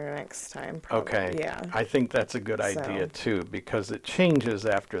chapter for next time. Probably. Okay. Yeah. I think that's a good idea too, because it changes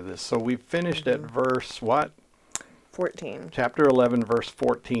after this. So we finished at verse what? 14. Chapter 11, verse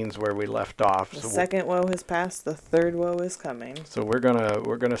 14 is where we left off. The So second woe has passed, the third woe is coming. So we're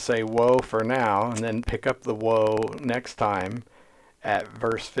gonna say woe for now, and then pick up the woe next time at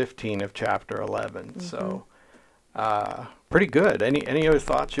verse 15 of chapter 11. So pretty good. Any other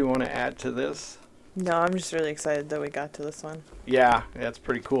thoughts you want to add to this? No, I'm just really excited that we got to this one. Yeah, that's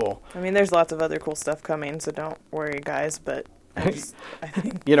pretty cool. I mean, there's lots of other cool stuff coming, so don't worry, guys, but I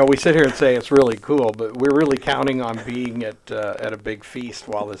think We sit here and say it's really cool, but we're really counting on being at a big feast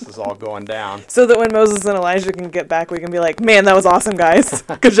while this is all going down. so that when Moses and Elijah can get back, we can be like, man, that was awesome, guys.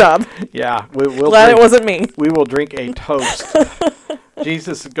 Good job. Yeah, we'll Glad drink, it wasn't me. we will drink a toast.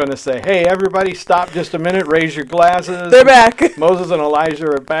 Jesus is going to say, hey, everybody, stop just a minute, raise your glasses. They're back. Moses and Elijah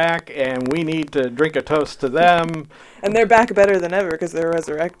are back, and we need to drink a toast to them. And they're back better than ever because they're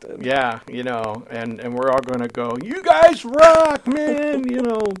resurrected. Yeah, and we're all going to go, you guys rock, man,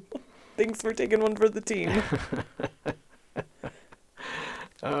 Thanks for taking one for the team.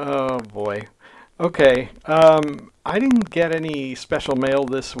 Oh, boy. Okay. I didn't get any special mail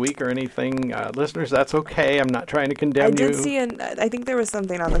this week or anything. Listeners, that's okay. I'm not trying to condemn you. I did see, I think there was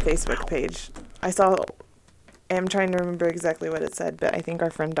something on the Facebook page. I'm trying to remember exactly what it said, but I think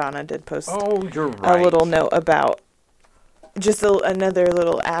our friend Donna did post Oh, you're right. a little note about just another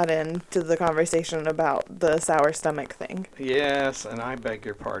little add-in to the conversation about the sour stomach thing. Yes, and I beg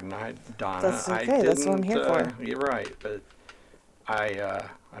your pardon, Donna. That's okay. That's what I'm here for. You're right, but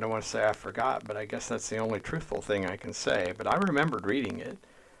I don't want to say I forgot, but I guess that's the only truthful thing I can say. But I remembered reading it,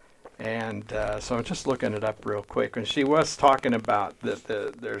 and so I'm just looking it up real quick. And she was talking about that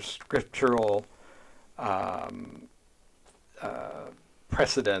there's scriptural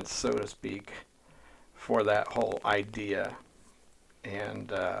precedence, so to speak, for that whole idea.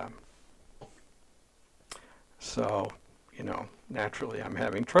 And so, naturally I'm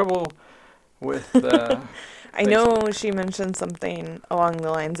having trouble with... I know she mentioned something along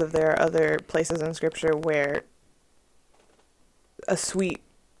the lines of there are other places in Scripture where a sweet...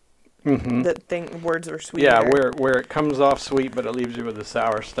 words were sweeter. Yeah, where it comes off sweet, but it leaves you with a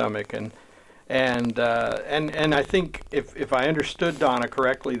sour stomach. And I think if I understood Donna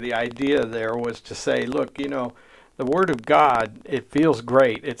correctly, the idea there was to say, look, the Word of God, it feels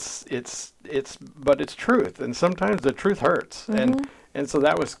great. But it's truth, and sometimes the truth hurts. And so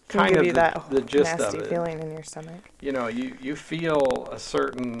that was kind of the gist of it. Nasty feeling in your stomach. You feel a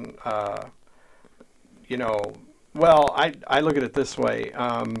certain, well, I look at it this way.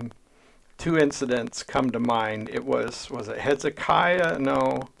 Two incidents come to mind. It was it Hezekiah?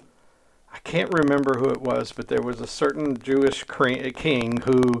 No. I can't remember who it was, but there was a certain Jewish king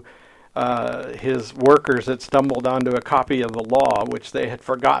who his workers had stumbled onto a copy of the law, which they had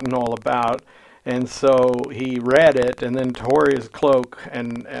forgotten all about, and so he read it and then tore his cloak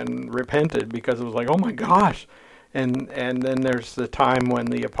and repented, because it was like, oh my gosh. And then there's the time when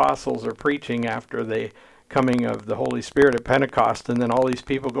the apostles are preaching after the coming of the Holy Spirit at Pentecost, and then all these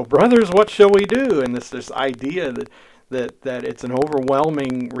people go, brothers, what shall we do? And this idea that it's an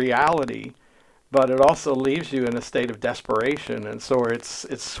overwhelming reality, but it also leaves you in a state of desperation, and so it's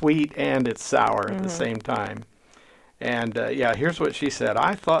sweet and it's sour at the same time. And here's what she said.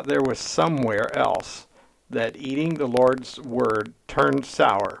 I thought there was somewhere else that eating the Lord's word turned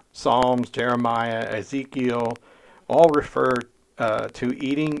sour. Psalms, Jeremiah, Ezekiel all refer to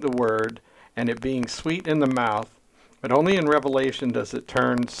eating the word and it being sweet in the mouth, but only in Revelation does it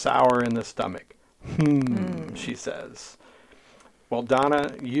turn sour in the stomach. She says. Well,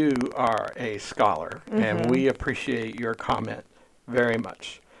 Donna, you are a scholar, and we appreciate your comment very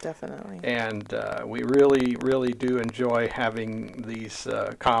much. Definitely. And we really, really do enjoy having these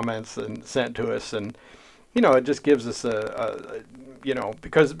comments and sent to us, and it just gives us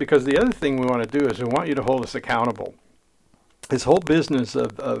because the other thing we want to do is we want you to hold us accountable. This whole business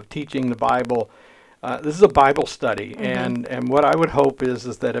of teaching the Bible, this is a Bible study, and what I would hope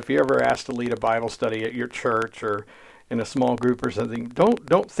is that if you're ever asked to lead a Bible study at your church or in a small group or something,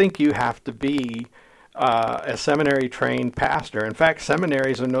 don't think you have to be a seminary-trained pastor. In fact,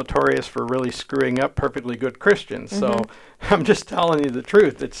 seminaries are notorious for really screwing up perfectly good Christians. So I'm just telling you the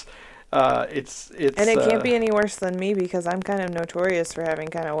truth. It's and it can't be any worse than me, because I'm kind of notorious for having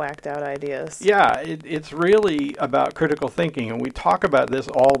kind of whacked out ideas. Yeah, it's really about critical thinking, and we talk about this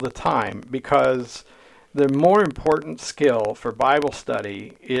all the time, because the more important skill for Bible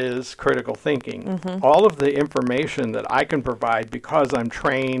study is critical thinking. All of the information that I can provide, because I'm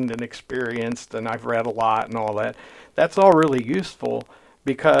trained and experienced and I've read a lot and all that, that's all really useful.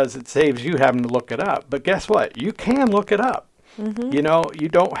 because it saves you having to look it up. But guess what? You can look it up. You know, you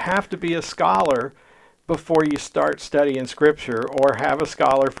don't have to be a scholar before you start studying Scripture or have a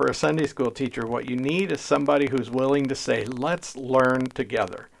scholar for a Sunday school teacher. What you need is somebody who's willing to say, let's learn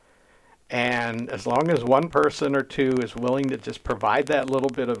together. And as long as one person or two is willing to just provide that little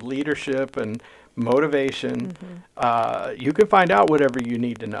bit of leadership and motivation, you can find out whatever you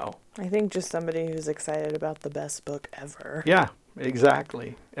need to know. I think just somebody who's excited about the best book ever. Yeah,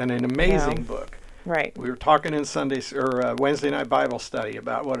 exactly. And an amazing book. Right. We were talking in Sundays or Wednesday night Bible study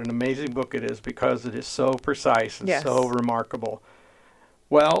about what an amazing book it is because it is so precise and so remarkable.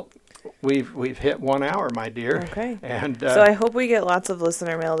 Well, we've hit 1 hour, my dear. Okay. And so I hope we get lots of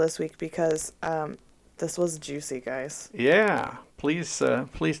listener mail this week because this was juicy, guys. Yeah. Please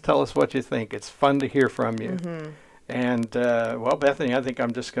tell us what you think. It's fun to hear from you. And, well, Bethany, I think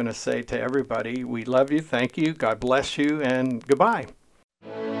I'm just going to say to everybody, we love you, thank you, God bless you, and goodbye.